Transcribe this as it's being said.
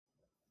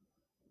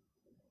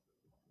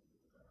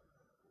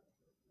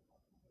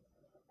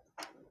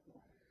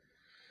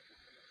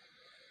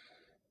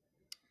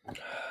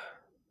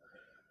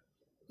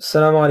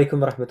Assalamu alaikum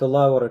wa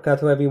rahmatullahi wa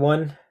barakatuh,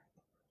 everyone.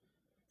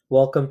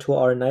 Welcome to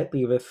our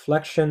nightly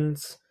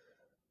reflections.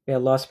 May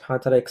Allah subhanahu wa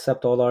ta'ala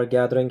accept all our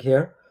gathering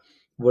here.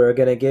 We're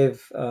going to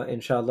give,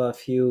 inshallah, a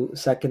few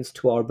seconds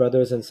to our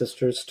brothers and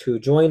sisters to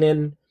join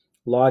in,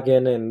 log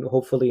in, and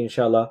hopefully,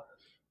 inshallah,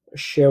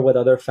 share with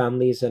other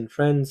families and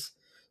friends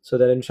so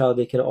that, inshallah,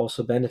 they can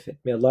also benefit.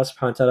 May Allah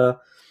subhanahu wa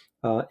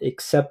ta'ala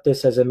accept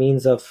this as a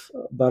means of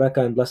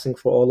barakah and blessing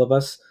for all of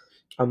us.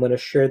 I'm going to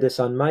share this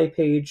on my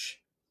page.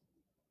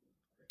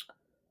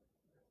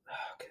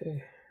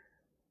 Okay.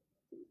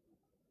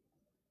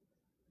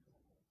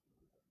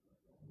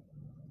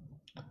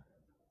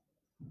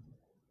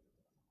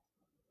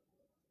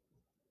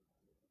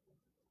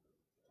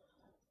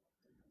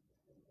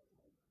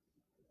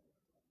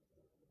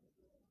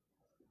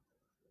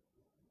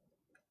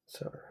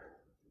 Sorry.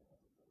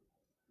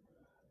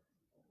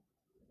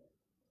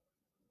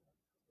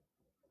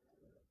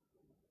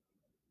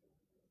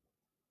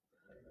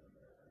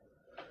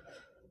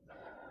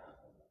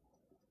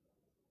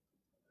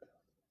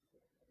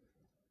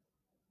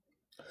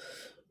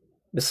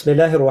 بسم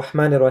الله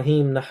الرحمن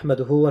الرحيم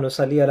نحمده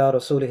ونصلي على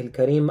رسوله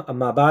الكريم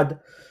أما بعد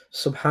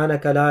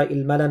سبحانك لا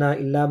علم لنا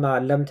إلا ما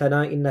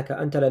علمتنا إنك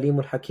أنت العليم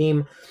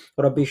الحكيم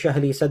ربي اشرح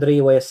لي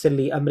صدري ويسر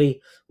لي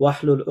أمري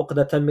واحلل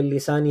عقدة من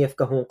لساني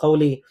يفقهوا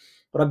قولي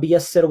ربي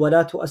يسر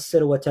ولا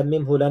تؤسر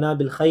وتممه لنا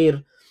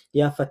بالخير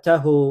يا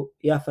فتاه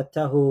يا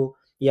فتاه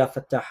يا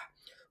فتاح.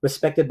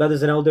 Respected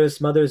brothers and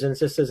elders, mothers and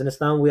sisters in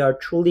Islam, we are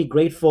truly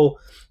grateful.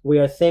 We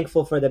are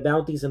thankful for the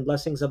bounties and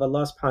blessings of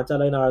Allah subhanahu wa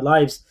ta'ala in our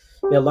lives.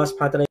 May Allah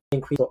subhanahu wa ta'ala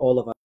increase for all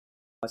of us.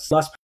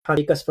 Allah subhanahu wa ta'ala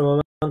take us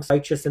from amongst the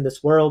righteous in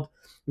this world.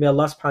 May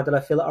Allah subhanahu wa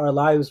ta'ala fill our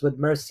lives with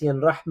mercy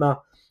and rahmah,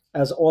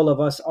 as all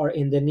of us are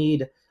in the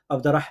need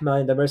of the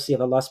rahmah and the mercy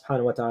of Allah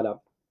subhanahu wa ta'ala.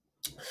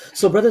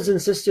 So brothers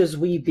and sisters,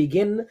 we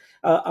begin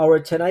our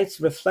tonight's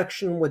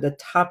reflection with a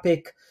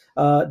topic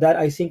that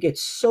I think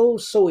it's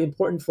so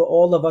important for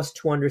all of us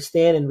to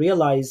understand and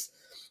realize,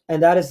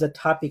 and that is the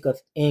topic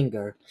of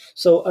anger.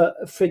 So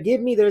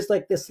forgive me, there's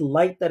like this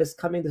light that is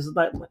coming. This is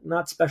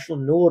not special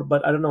nur,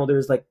 but I don't know,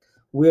 there's like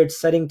weird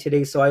setting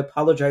today, so I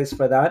apologize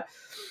for that.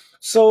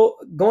 So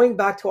going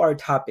back to our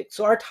topic.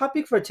 So our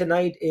topic for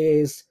tonight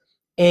is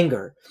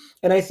anger.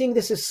 And I think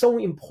this is so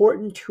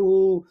important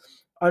to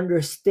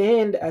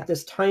understand at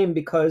this time,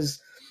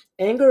 because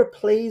anger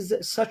plays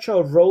such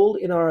a role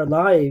in our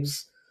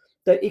lives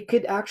that it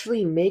could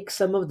actually make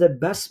some of the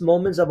best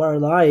moments of our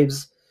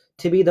lives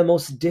to be the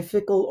most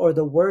difficult or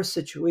the worst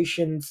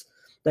situations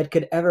that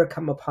could ever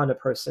come upon a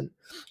person.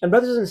 And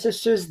brothers and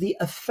sisters, the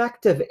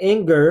effect of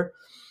anger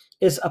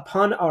is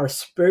upon our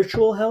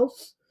spiritual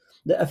health.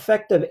 The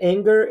effect of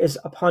anger is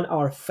upon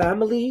our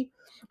family,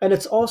 and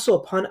it's also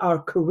upon our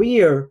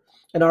career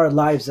and our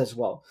lives as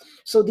well.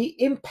 So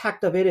the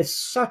impact of it is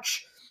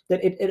such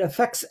that it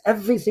affects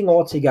everything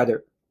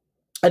altogether.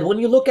 And when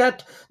you look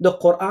at the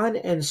Quran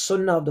and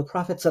Sunnah of the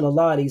Prophet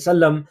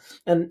ﷺ,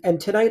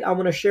 and tonight I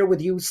want to share with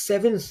you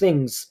 7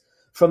 things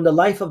from the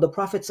life of the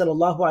Prophet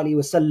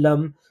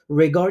ﷺ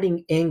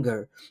regarding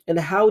anger, and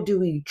how do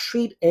we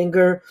treat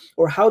anger,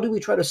 or how do we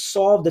try to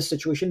solve the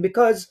situation,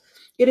 because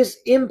it is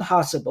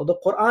impossible. The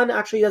Quran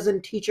actually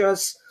doesn't teach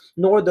us,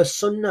 nor the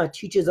Sunnah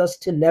teaches us,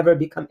 to never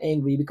become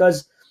angry,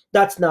 because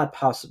that's not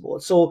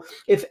possible. So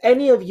if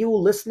any of you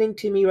listening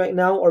to me right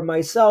now, or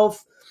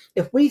myself,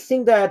 if we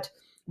think that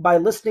by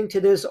listening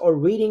to this or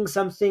reading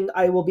something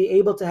I will be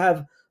able to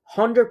have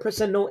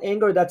 100% no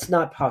anger, that's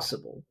not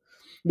possible.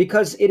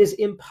 Because it is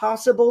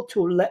impossible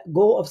to let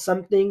go of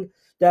something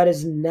that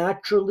is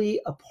naturally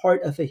a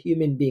part of a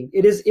human being.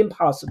 It is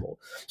impossible.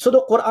 So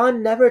the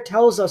Quran never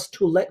tells us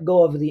to let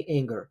go of the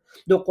anger.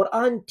 The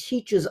Quran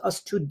teaches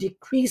us to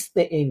decrease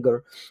the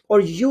anger,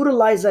 or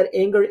utilize that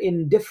anger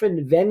in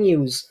different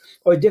venues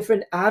or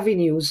different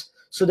avenues,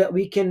 so that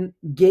we can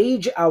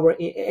gauge our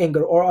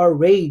anger or our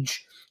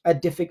rage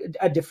at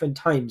different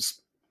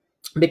times.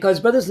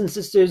 Because brothers and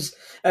sisters,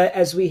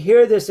 as we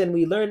hear this and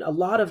we learn a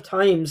lot of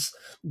times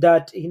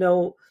that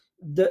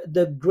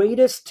the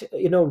greatest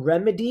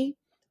remedy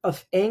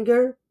of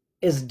anger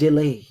is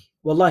delay.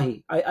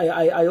 Wallahi,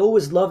 I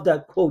always love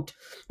that quote,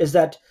 is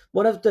that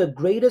one of the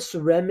greatest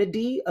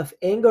remedy of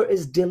anger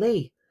is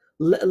delay.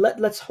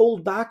 Let's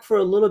hold back for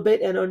a little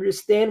bit and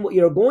understand what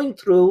you're going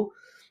through,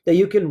 that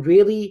you can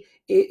really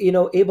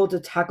able to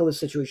tackle the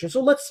situation.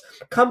 So let's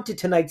come to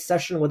tonight's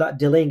session without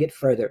delaying it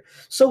further.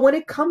 So when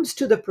it comes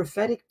to the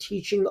prophetic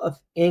teaching of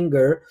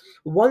anger,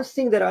 one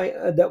thing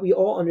that we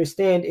all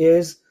understand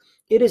is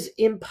it is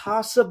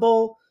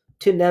impossible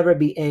to never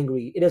be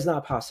angry. It is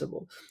not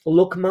possible.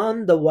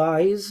 Luqman the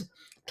wise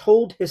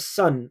told his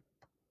son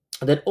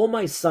that, "O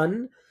my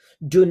son,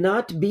 do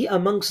not be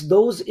amongst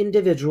those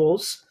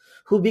individuals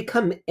who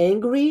become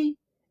angry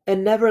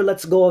and never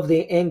lets go of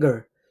their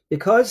anger,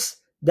 because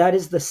that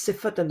is the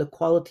sifat and the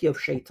quality of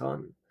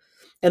shaitan.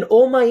 And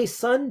O my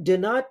son, do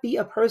not be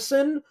a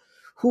person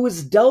who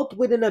is dealt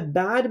with in a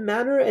bad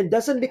manner and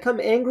doesn't become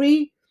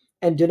angry,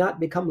 and do not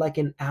become like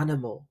an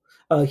animal."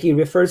 He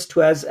refers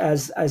to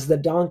as the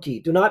donkey.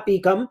 Do not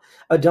become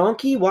a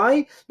donkey.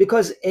 Why?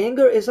 Because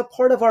anger is a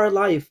part of our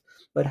life.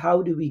 but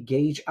how do we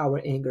gauge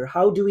our anger?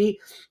 How do we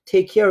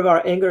take care of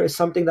our anger is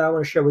something that I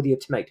want to share with you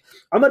tonight.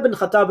 Umar bin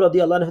Khattab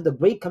radiallahu anhu, the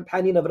great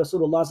companion of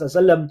Rasulullah sallallahu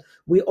alaihi wasallam,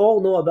 we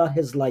all know about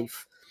his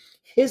life.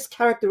 His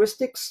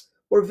characteristics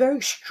were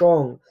very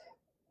strong.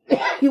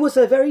 He was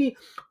a very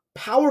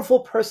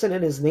powerful person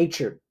in his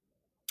nature.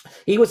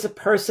 He was a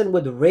person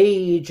with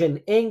rage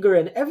and anger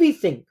and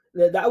everything.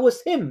 That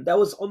was him. That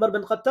was Umar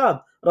bin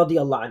Khattab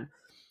radiallahu anhu.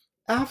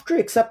 After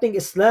accepting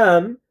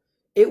Islam,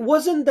 it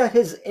wasn't that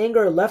his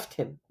anger left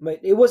him. Right?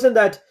 It wasn't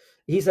that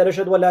he said,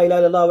 Ashhadu an la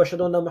ilaha illallah wa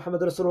ashhadu anna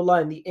Muhammad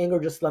Rasulullah, and the anger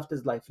just left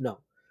his life. No.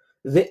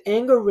 The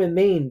anger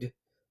remained,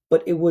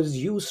 but it was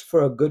used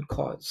for a good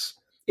cause.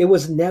 It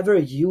was never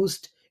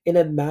used in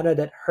a manner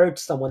that hurt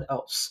someone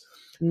else,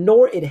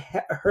 nor it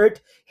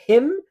hurt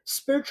him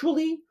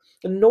spiritually,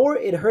 nor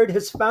it hurt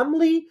his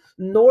family,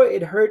 nor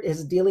it hurt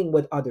his dealing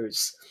with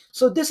others.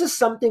 So this is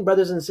something,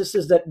 brothers and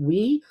sisters, that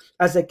we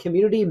as a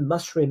community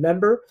must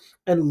remember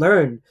and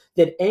learn,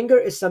 that anger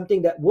is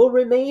something that will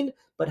remain,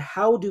 but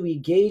how do we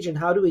gauge and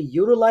how do we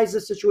utilize the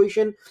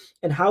situation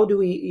and how do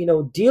we,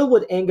 deal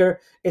with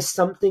anger is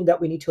something that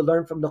we need to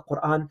learn from the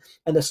Quran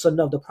and the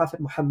Sunnah of the Prophet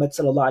Muhammad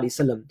sallallahu alaihi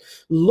wasallam.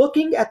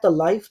 Looking at the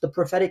life, the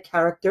prophetic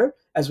character,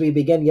 as we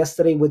began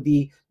yesterday with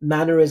the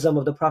mannerism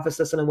of the Prophet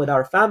sallallahu alaihi wasallam with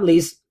our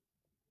families,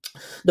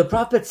 the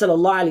Prophet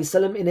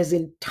ﷺ in his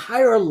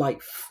entire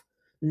life,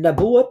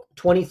 Nabuwwat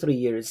 23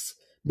 years,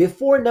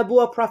 before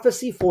Nabuwwah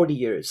prophecy 40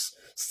 years,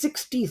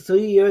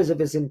 63 years of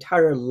his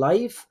entire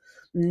life,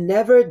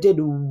 never did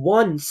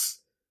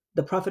once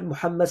the Prophet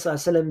Muhammad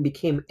ﷺ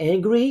became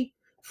angry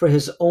for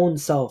his own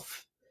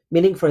self,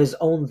 meaning for his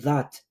own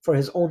for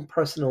his own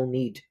personal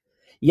need.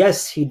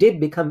 Yes, he did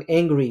become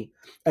angry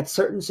at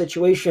certain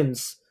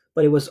situations,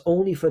 but it was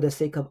only for the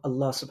sake of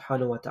Allah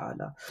subhanahu wa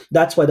ta'ala.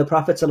 That's why the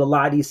Prophet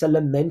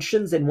ﷺ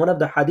mentions in one of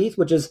the hadith,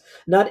 which is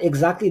not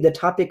exactly the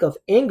topic of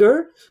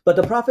anger, but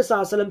the Prophet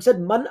ﷺ said,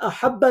 Man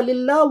ahabba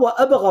lillah wa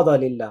abghada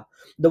lillah.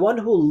 The one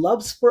who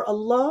loves for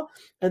Allah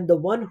and the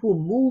one who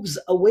moves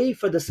away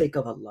for the sake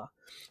of Allah.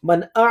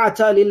 Man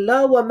a'ta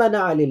lillah wa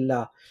mana'a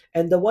lillah.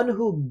 And the one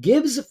who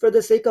gives for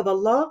the sake of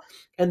Allah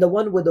and the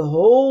one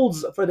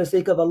withholds for the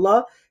sake of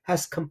Allah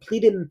has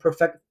completed and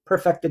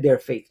perfected their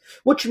faith.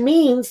 Which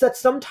means that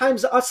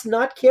sometimes us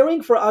not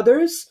caring for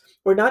others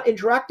or not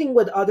interacting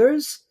with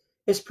others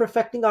is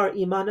perfecting our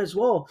iman as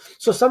well.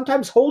 So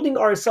sometimes holding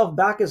ourselves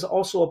back is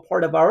also a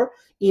part of our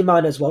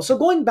iman as well. So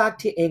going back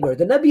to anger,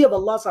 the Nabi of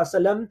Allah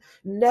ﷺ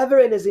never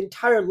in his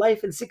entire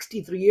life in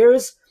 63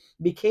 years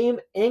became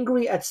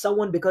angry at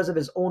someone because of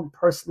his own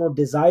personal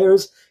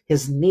desires,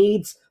 his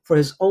needs for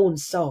his own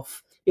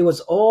self. It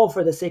was all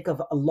for the sake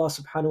of Allah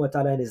subhanahu wa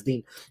ta'ala and his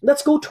deen.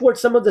 Let's go towards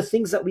some of the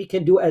things that we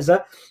can do as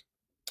a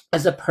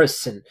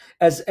person,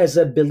 as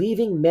a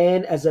believing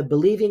man, as a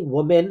believing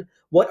woman.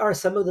 What are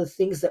some of the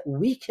things that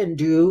we can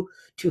do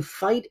to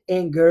fight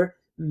anger,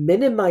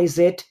 minimize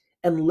it,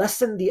 and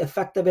lessen the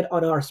effect of it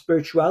on our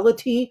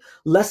spirituality,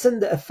 lessen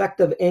the effect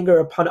of anger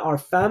upon our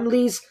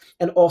families,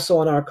 and also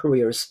on our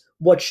careers?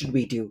 What should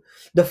we do?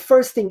 The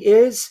first thing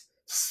is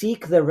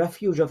seek the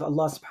refuge of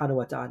Allah subhanahu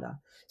wa ta'ala.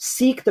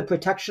 Seek the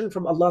protection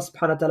from Allah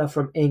subhanahu wa ta'ala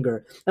from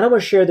anger. And I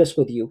want to share this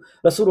with you.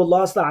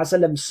 Rasulullah sallallahu alaihi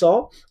wasallam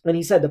saw, and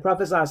he said, the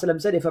Prophet sallallahu alaihi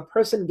wasallam said, if a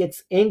person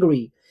gets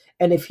angry,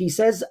 and if he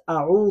says,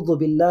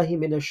 A'udhu billahi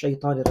minash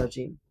shaitanir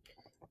rajim.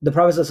 The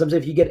Prophet sallallahu alaihi wasallam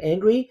said, if you get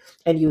angry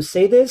and you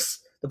say this,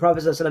 the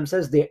Prophet sallallahu alaihi wasallam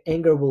says, their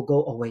anger will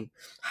go away.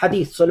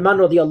 Hadith, Sulaiman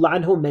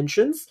radiallahu anhu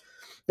mentions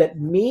that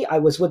I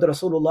was with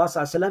Rasulullah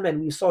sallallahu alaihi wasallam and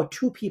we saw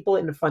two people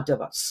in front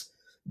of us.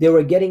 They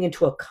were getting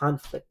into a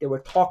conflict. They were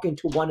talking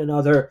to one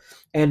another,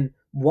 and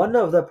one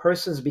of the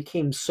persons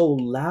became so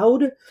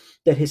loud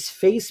that his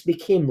face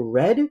became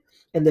red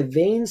and the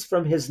veins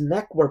from his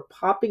neck were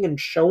popping and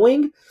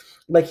showing,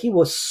 like he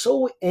was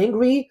so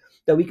angry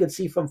that we could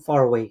see from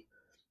far away.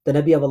 The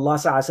Nabi of Allah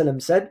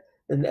said,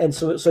 and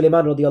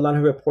Sulaiman radiallahu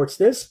anhu reports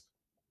this,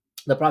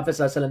 the Prophet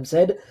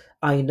said,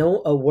 I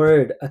know a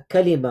word, a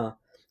kalima.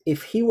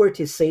 If he were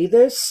to say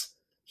this,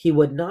 he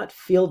would not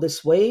feel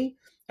this way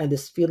and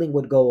this feeling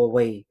would go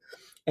away.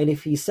 And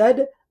if he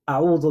said,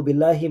 A'udhu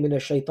billahi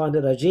minash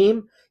shaitanir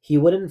rajim, he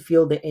wouldn't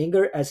feel the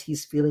anger as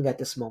he's feeling at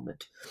this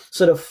moment.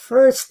 So the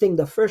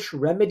first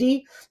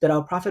remedy that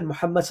our Prophet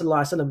Muhammad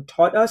sallallahu alaihi wasallam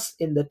taught us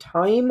in the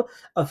time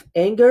of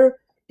anger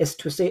is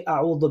to say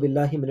A'udhu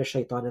billahi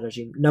minash shaitanir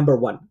rajim. Number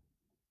one.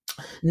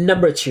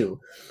 Number two,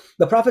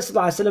 the Prophet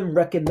sallallahu alaihi wasallam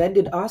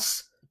recommended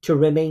us to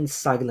remain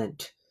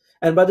silent.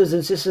 And brothers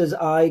and sisters,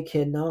 I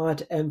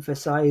cannot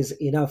emphasize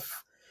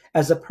enough,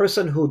 as a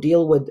person who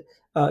deal with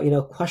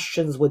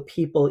questions with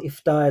people,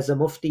 ifta, as a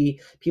mufti,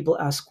 people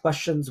ask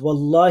questions.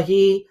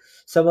 Wallahi,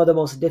 some of the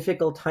most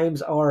difficult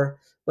times are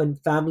when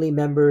family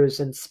members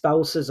and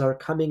spouses are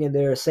coming and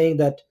they're saying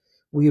that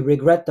we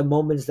regret the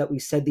moments that we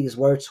said these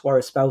words to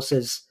our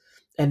spouses,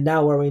 and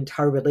now our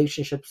entire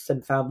relationships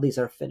and families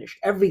are finished.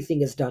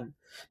 Everything is done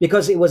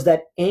because it was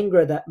that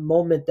anger, that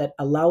moment that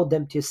allowed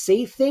them to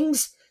say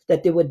things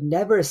that they would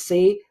never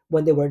say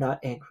when they were not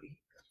angry.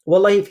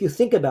 Wallahi, if you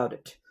think about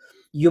it,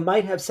 You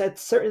might have said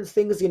certain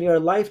things in your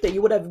life that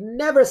you would have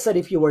never said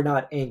if you were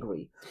not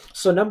angry.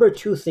 So number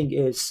two thing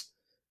is,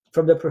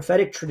 from the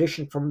prophetic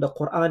tradition from the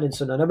Quran and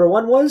Sunnah, number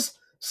one was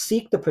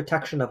seek the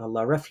protection of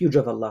Allah, refuge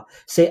of Allah.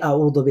 Say,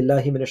 A'udhu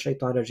billahi minash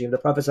shaitanir rajim. The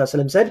Prophet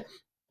ﷺ said,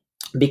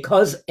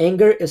 because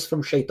anger is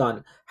from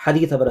shaitan.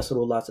 Hadith of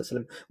Rasulullah sallallahu alaihi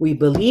wasallam. We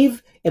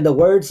believe in the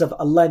words of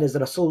Allah and His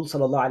Rasul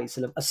sallallahu alaihi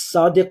wasallam.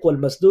 As-Sadiq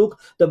wal-Masduq,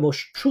 the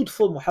most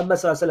truthful Muhammad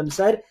sallallahu alaihi wasallam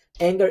said,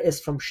 anger is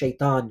from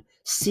shaitan.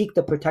 Seek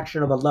the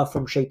protection of Allah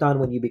from shaitan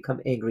when you become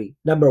angry.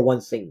 Number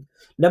one thing.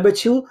 Number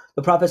two,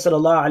 the Prophet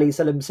sallallahu alaihi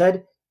wasallam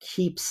said,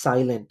 keep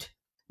silent.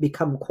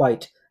 Become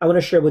quiet. I want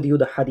to share with you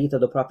the hadith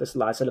of the Prophet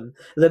sallallahu alaihi wasallam.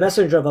 The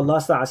Messenger of Allah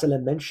sallallahu alaihi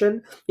wasallam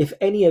mentioned, if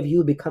any of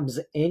you becomes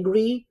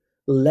angry,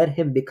 let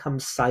him become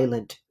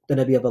silent. The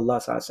Nabi of Allah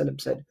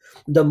said,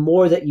 the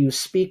more that you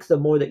speak, the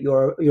more that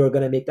you're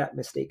going to make that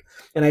mistake.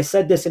 And I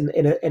said this in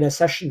a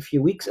session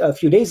a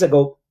few days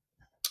ago.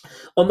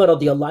 Umar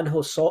radiallahu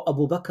anhu saw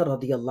Abu Bakr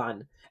radiallahu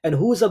anhu. And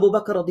who is Abu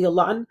Bakr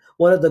radiallahu anhu?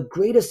 One of the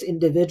greatest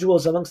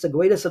individuals amongst the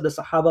greatest of the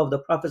Sahaba of the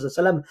Prophet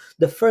ﷺ,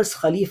 the first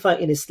Khalifa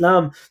in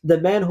Islam, the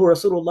man who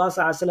Rasulullah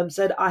ﷺ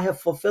said, I have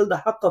fulfilled the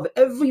haqq of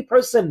every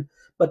person,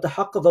 but the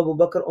haqq of Abu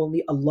Bakr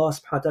only Allah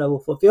subhanahu wa ta'ala will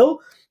fulfill.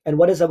 And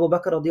what is Abu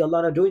Bakr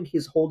radiallahu anhu doing?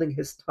 He's holding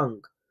his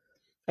tongue.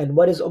 And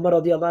what is Umar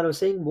radiallahu anhu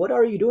saying? What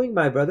are you doing,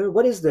 my brother?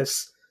 What is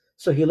this?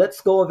 So he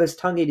lets go of his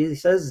tongue and he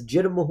says,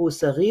 Jirmuhu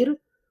saghir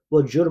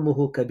wa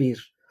jurmuhu kabir.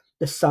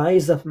 The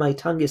size of my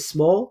tongue is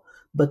small,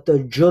 but the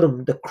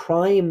jurm, the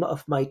crime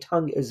of my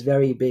tongue is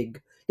very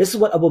big. This is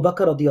what Abu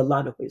Bakr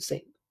radiallahu anhu is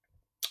saying.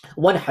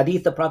 One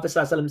hadith, the Prophet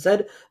ﷺ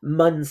said,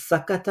 Man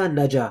sakata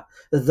naja.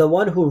 The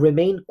one who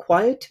remained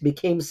quiet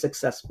became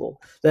successful.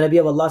 The Nabi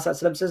of Allah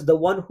ﷺ says, the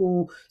one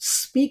who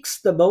speaks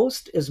the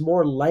most is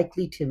more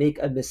likely to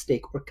make a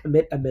mistake or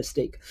commit a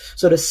mistake.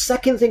 So the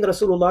second thing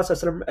Rasulullah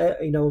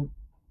ﷺ,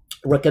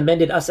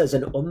 recommended us as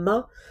an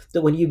ummah,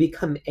 that when you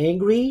become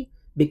angry,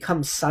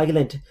 become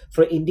silent.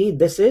 For indeed,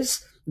 this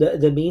is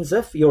the means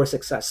of your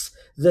success.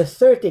 The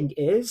third thing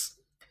is,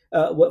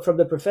 from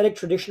the prophetic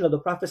tradition of the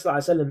Prophet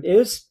ﷺ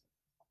is,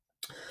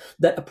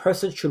 that a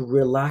person should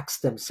relax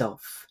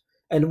themselves.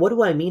 And what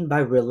do I mean by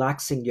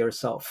relaxing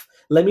yourself?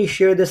 Let me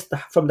share this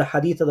from the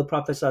hadith of the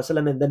Prophet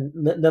ﷺ and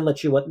then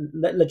let you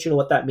know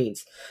what that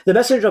means. The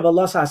Messenger of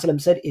Allah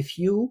ﷺ said, if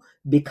you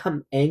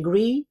become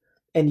angry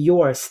and you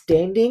are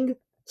standing,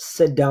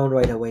 sit down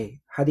right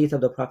away. Hadith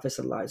of the Prophet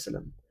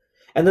ﷺ.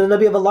 And then the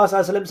Nabi of Allah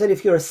ﷺ said,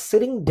 if you're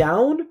sitting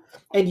down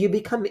and you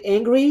become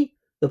angry,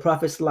 the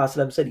Prophet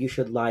ﷺ said, you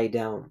should lie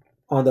down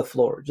on the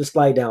floor. Just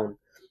lie down.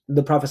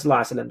 The Prophet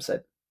ﷺ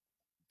said.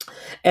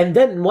 And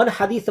then one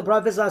hadith, the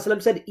Prophet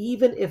ﷺ said,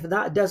 even if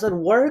that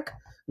doesn't work,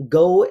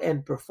 go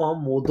and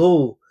perform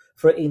wudu.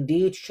 For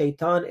indeed,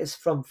 shaitan is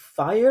from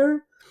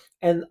fire,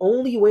 and the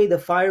only way the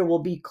fire will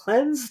be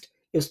cleansed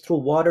is through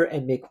water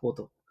and make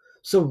wudu.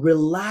 So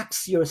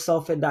relax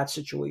yourself in that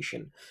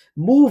situation.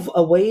 Move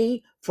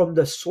away from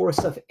the source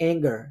of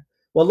anger.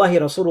 Wallahi,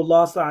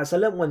 Rasulullah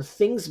ﷺ, when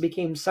things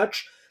became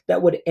such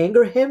that would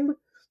anger him,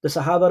 the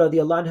Sahaba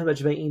radiallahu anhum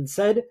ajma'in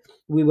said,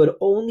 we would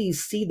only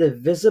see the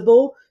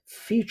visible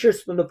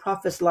features from the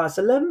Prophet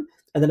ﷺ,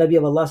 and the Nabi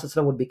of Allah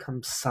ﷺ would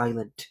become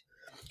silent.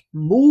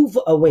 Move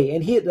away.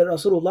 And the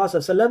Rasulullah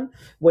ﷺ,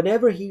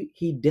 whenever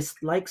he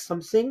dislikes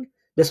something,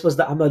 this was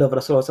the amal of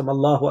Rasulullah.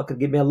 Allahu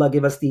Akbar. May Allah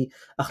give us the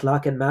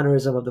akhlaq and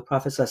mannerism of the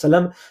Prophet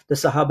ﷺ. The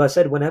Sahaba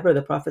said, whenever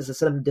the Prophet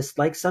ﷺ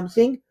disliked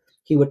something,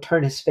 he would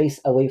turn his face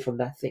away from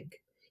that thing.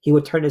 He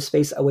would turn his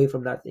face away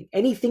from that thing.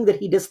 Anything that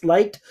he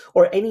disliked,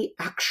 or any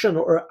action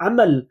or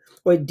amal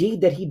or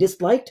deed that he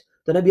disliked,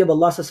 the Nabi of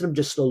Allah ﷺ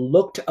just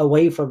looked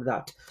away from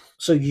that.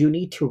 So you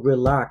need to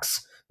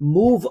relax.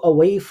 Move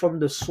away from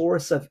the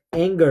source of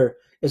anger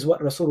is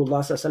what Rasulullah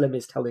ﷺ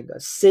is telling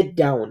us. Sit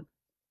down.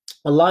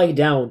 Lie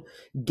down.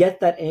 Get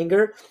that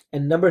anger.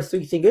 And number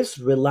three thing is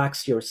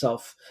relax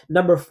yourself.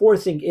 Number four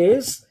thing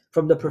is,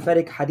 from the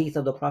prophetic hadith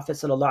of the Prophet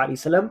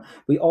ﷺ,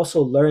 we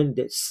also learn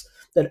this,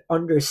 that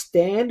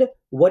understand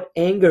what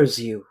angers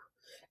you.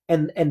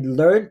 And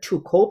learn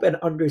to cope and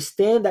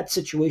understand that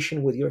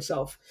situation with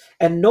yourself.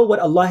 And know what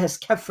Allah has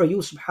kept for you,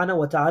 subhanahu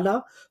wa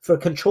ta'ala, for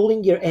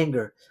controlling your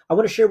anger. I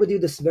want to share with you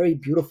this very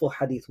beautiful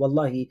hadith,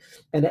 wallahi.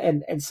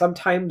 And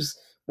sometimes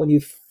when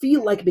you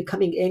feel like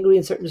becoming angry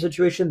in certain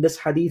situation, this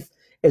hadith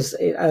is,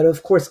 and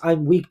of course,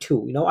 I'm weak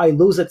too. I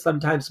lose it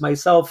sometimes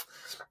myself.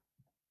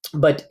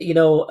 But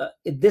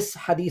this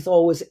hadith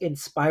always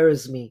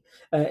inspires me.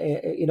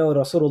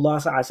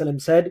 Rasulullah ﷺ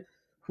said,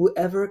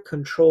 whoever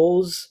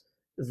controls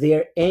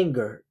their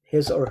anger,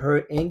 his or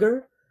her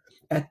anger,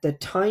 at the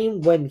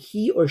time when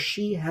he or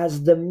she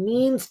has the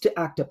means to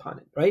act upon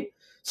it, right?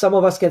 Some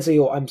of us can say,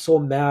 oh, I'm so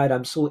mad,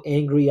 I'm so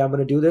angry, I'm going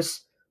to do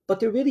this. But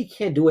they really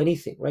can't do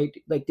anything, right?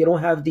 Like they don't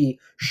have the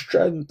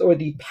strength or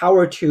the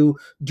power to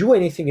do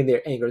anything in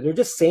their anger. They're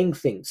just saying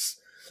things.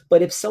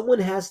 But if someone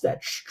has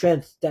that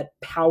strength, that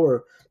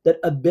power, that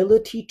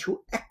ability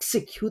to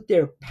execute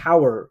their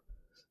power,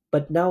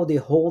 but now they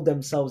hold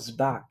themselves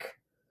back,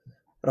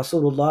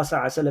 Rasulullah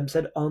ﷺ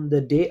said, on the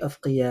day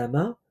of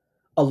Qiyamah,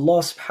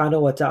 Allah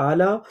subhanahu wa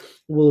ta'ala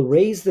will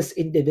raise this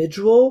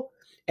individual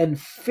and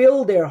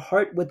fill their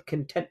heart with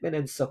contentment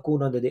and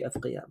sukoon on the day of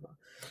Qiyamah.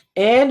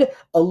 And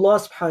Allah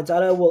subhanahu wa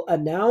ta'ala will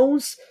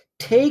announce,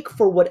 take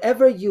for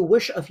whatever you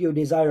wish of your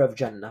desire of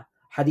Jannah.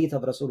 Hadith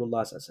of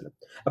Rasulullah sallallahu alaihi wasallam.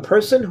 A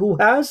person who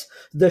has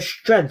the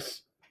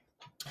strength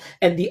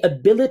and the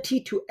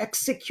ability to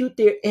execute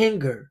their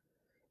anger,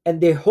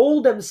 and they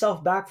hold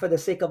themselves back for the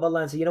sake of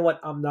Allah and say, you know what,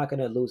 I'm not going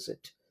to lose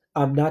it.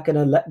 I'm not going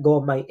to let go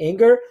of my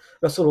anger.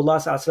 Rasulullah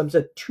ﷺ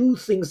said two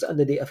things on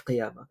the day of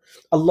Qiyamah.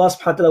 Allah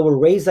subhanahu wa ta'ala will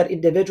raise that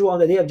individual on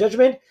the day of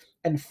judgment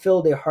and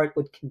fill their heart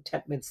with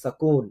contentment,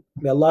 sakoon.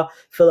 May Allah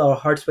fill our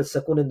hearts with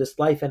sakoon in this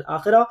life and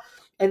akhirah.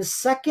 And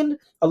second,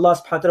 Allah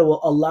subhanahu wa ta'ala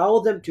will allow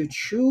them to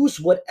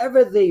choose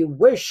whatever they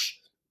wish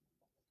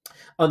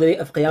on the day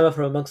of Qiyamah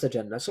from amongst the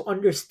Jannah. So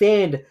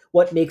understand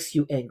what makes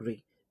you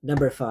angry.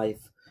 Number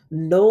 5.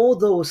 Know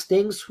those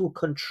things who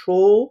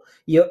control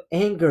your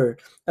anger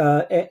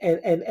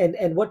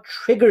and what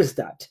triggers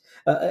that.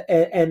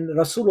 And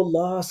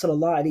Rasulullah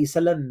sallallahu alaihi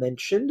wasallam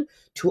mentioned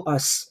to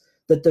us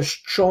that the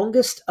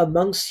strongest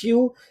amongst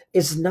you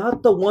is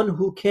not the one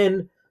who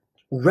can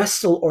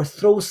wrestle or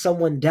throw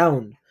someone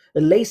down.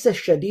 لَيْسَ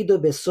الشَّدِيدُ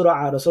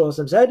بِالسُّرْعَةِ,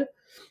 Rasulullah said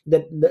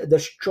that the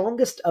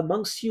strongest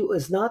amongst you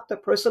is not the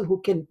person who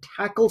can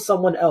tackle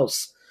someone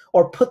else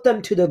or put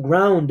them to the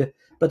ground.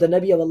 But the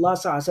Nabi of Allah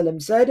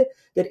ﷺ said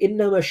that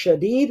إِنَّمَا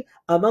الشَّدِيدُ,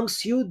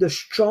 amongst you the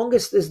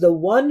strongest is the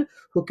one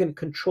who can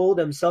control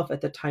themselves at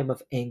the time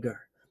of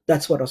anger.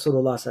 That's what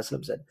Rasulullah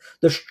ﷺ said.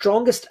 The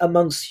strongest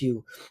amongst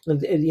you,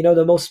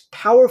 the most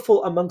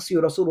powerful amongst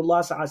you,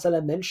 Rasulullah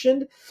ﷺ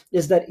mentioned,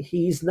 is that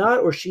he's not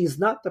or she's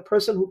not the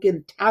person who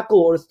can tackle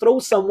or throw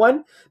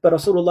someone, but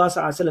Rasulullah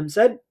ﷺ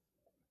said,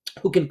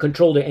 who can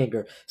control their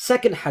anger.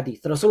 Second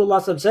hadith,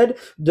 Rasulullah said,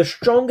 the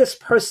strongest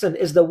person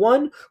is the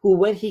one who,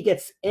 when he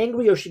gets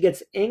angry or she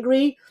gets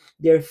angry,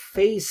 their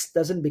face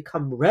doesn't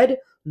become red,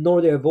 nor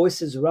their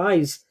voices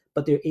rise,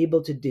 but they're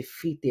able to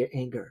defeat their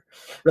anger.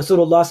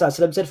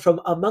 Rasulullah said,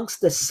 from amongst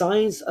the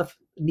signs of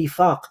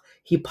nifaq,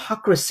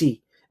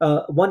 hypocrisy,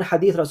 one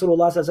hadith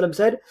Rasulullah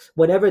said,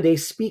 whenever they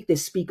speak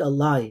a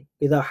lie.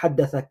 إِذَا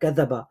حَدَّثَ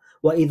كَذَبَ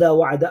وَإِذَا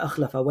وَعَدَ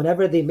أَخْلَفَ.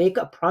 Whenever they make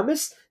a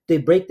promise, they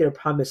break their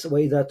promise.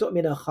 وَإِذَا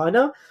تُؤْمِنَ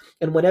خَانَ.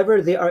 And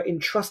whenever they are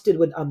entrusted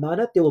with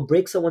amanat, they will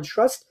break someone's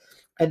trust.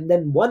 And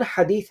then one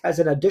hadith has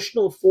an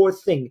additional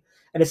fourth thing,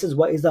 and it says,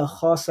 وَإِذَا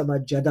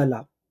خَاصَمَ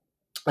جَدَلَ.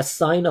 A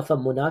sign of a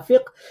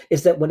munafiq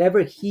is that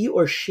whenever he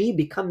or she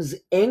becomes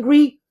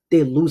angry,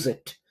 they lose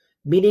it.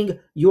 Meaning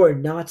you are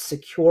not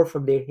secure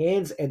from their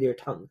hands and their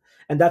tongue.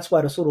 And that's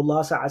why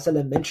Rasulullah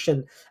ﷺ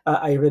mentioned,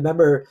 I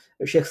remember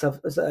Sheikh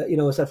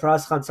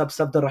Sarfraz Khan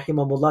Sabda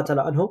Rahimahullah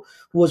Ta'ala Anhu,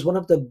 who was one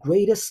of the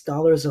greatest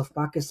scholars of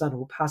Pakistan,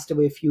 who passed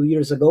away a few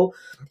years ago.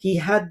 He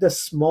had the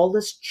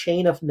smallest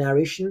chain of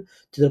narration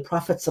to the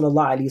Prophet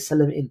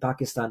ﷺ in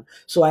Pakistan.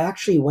 So I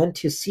actually went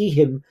to see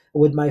him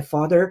with my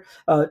father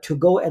to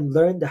go and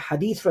learn the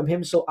hadith from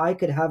him, so I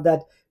could have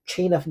that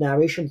chain of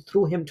narration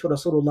through him to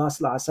Rasulullah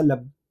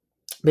ﷺ.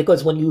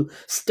 Because when you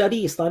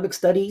study Islamic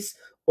studies,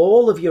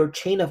 all of your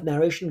chain of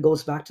narration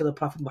goes back to the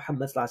Prophet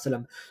Muhammad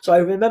ﷺ. So I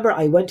remember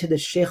I went to the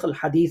Shaykh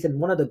al-Hadith and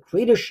one of the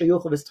greatest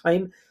shayukh of his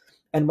time,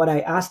 and when I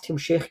asked him,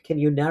 Shaykh, can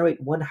you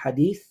narrate one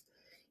hadith?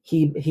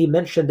 He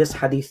mentioned this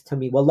hadith to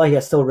me. Wallahi,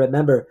 I still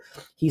remember.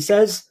 He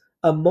says,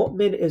 a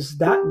mu'min is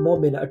that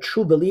mu'min, a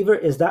true believer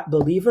is that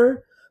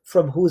believer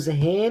from whose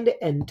hand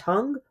and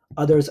tongue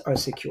others are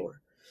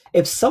secure.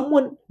 If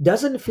someone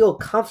doesn't feel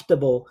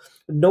comfortable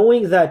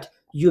knowing that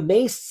you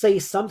may say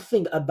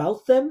something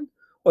about them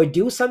or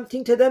do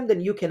something to them,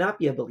 then you cannot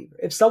be a believer.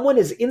 If someone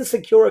is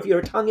insecure of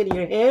your tongue and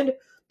your hand,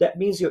 that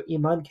means your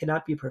iman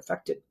cannot be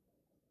perfected.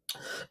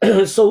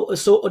 So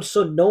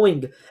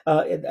knowing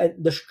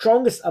the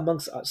strongest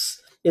amongst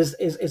us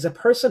is a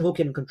person who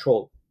can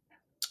control.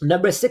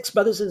 Number 6,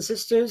 brothers and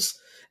sisters,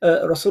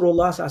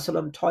 Rasulullah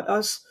ﷺ taught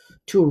us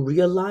to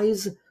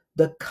realize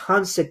the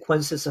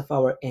consequences of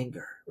our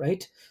anger,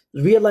 right?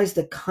 Realize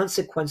the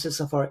consequences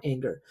of our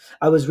anger.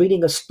 I was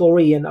reading a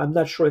story, and I'm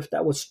not sure if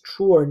that was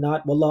true or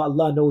not. Wallah,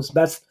 Allah knows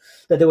best.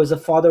 That there was a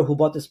father who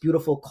bought this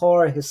beautiful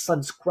car. His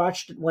son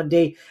scratched it one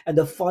day, and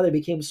the father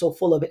became so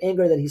full of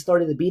anger that he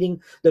started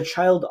beating the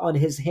child on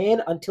his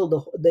hand until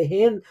the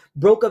hand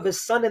broke of his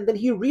son. And then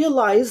he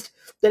realized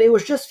that it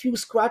was just few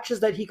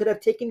scratches that he could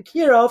have taken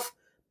care of,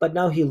 but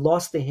now he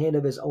lost the hand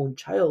of his own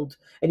child.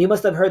 And you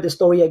must have heard the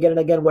story again and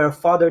again where a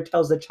father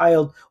tells the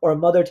child or a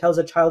mother tells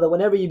a child that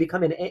whenever you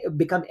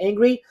become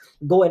angry,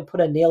 go and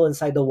put a nail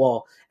inside the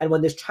wall. And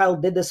when this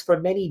child did this for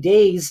many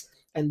days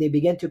and they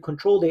began to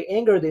control their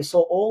anger, they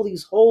saw all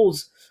these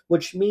holes,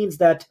 which means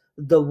that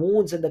the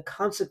wounds and the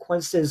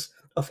consequences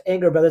of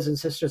anger, brothers and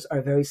sisters,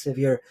 are very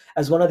severe.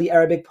 As one of the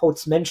Arabic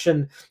poets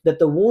mentioned, that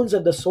the wounds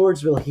of the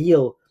swords will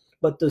heal,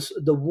 but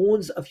the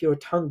wounds of your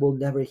tongue will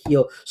never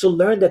heal. So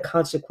learn the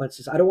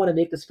consequences. I don't want to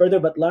make this further,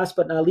 but last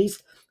but not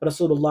least,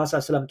 Rasulullah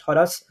ﷺ taught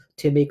us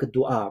to make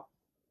dua.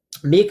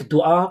 Make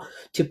dua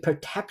to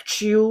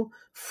protect you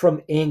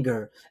from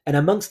anger. And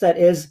amongst that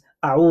is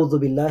A'udhu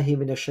billahi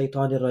minash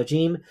shaitanir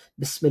rajim.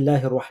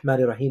 Bismillahir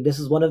rahmanir rahim. This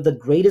is one of the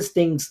greatest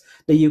things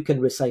that you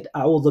can recite.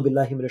 A'udhu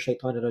billahi minash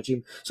shaitanir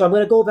rajim. So I'm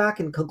going to go back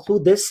and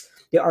conclude this.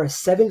 There are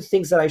 7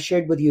 things that I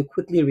shared with you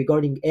quickly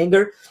regarding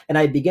anger. And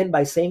I begin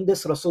by saying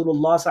this.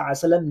 Rasulullah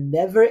SAW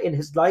never in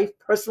his life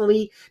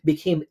personally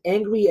became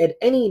angry at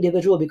any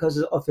individual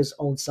because of his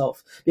own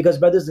self. Because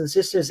brothers and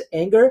sisters,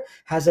 anger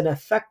has an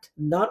effect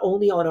not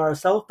only on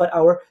ourselves, but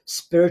our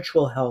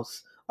spiritual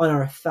health, on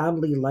our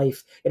family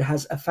life. It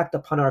has effect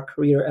upon our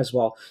career as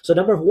well. So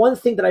number 1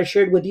 thing that I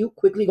shared with you,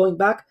 quickly going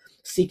back,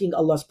 seeking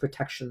Allah's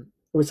protection.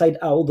 Recite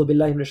A'udhu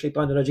billahi minash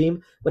shaitanir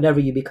rajim whenever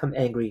you become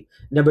angry.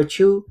 Number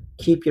 2,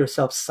 keep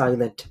yourself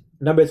silent.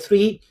 Number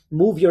 3,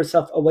 move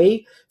yourself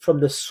away from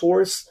the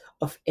source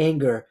of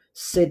anger.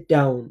 Sit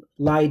down,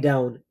 lie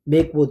down,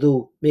 make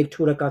wudu, make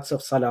 2 rakats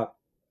of salah.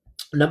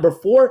 Number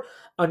 4,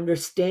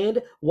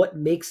 understand what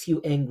makes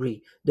you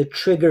angry, the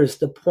triggers,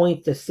 the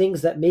point, the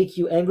things that make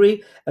you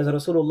angry. As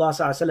Rasulullah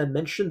SAW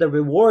mentioned, the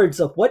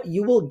rewards of what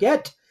you will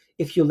get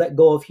if you let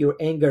go of your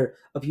anger,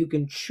 if you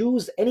can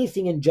choose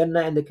anything in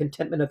Jannah and the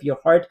contentment of your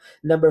heart.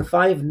 Number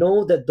 5,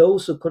 know that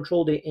those who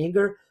control their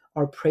anger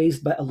are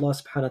praised by Allah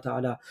subhanahu wa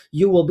ta'ala.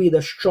 You will be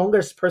the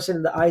strongest person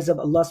in the eyes of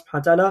Allah subhanahu wa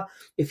ta'ala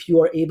if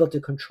you are able to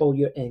control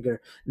your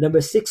anger.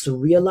 Number 6,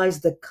 realize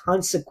the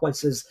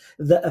consequences,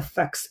 the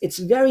effects. It's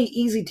very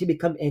easy to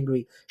become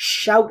angry.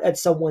 Shout at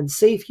someone,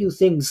 say a few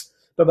things.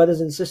 But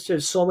brothers and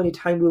sisters, so many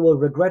times we will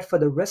regret for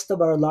the rest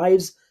of our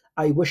lives,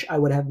 I wish I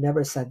would have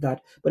never said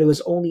that. But it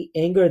was only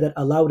anger that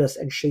allowed us,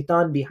 and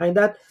shaitan behind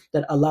that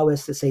allowed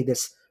us to say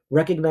this.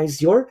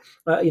 Recognize your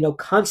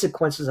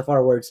consequences of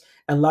our words.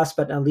 And last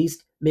but not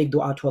least, make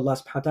dua to Allah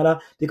subhanahu wa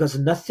ta'ala, because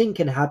nothing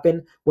can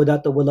happen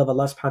without the will of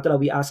Allah subhanahu wa ta'ala.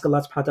 We ask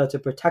Allah subhanahu wa ta'ala to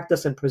protect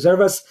us and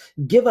preserve us,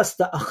 give us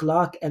the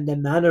akhlaq and the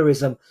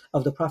mannerism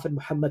of the Prophet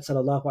Muhammad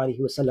sallallahu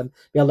alaihi wasallam.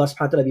 May Allah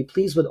subhanahu wa ta'ala be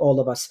pleased with all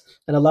of us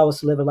and allow us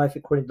to live a life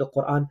according to the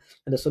Quran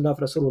and the Sunnah of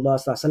Rasulullah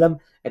sallallahu alaihi wasallam.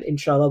 And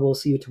inshallah we'll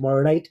see you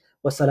tomorrow night.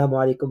 Wassalamu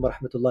alaikum wa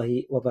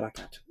rahmatullahi wa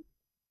barakatuh.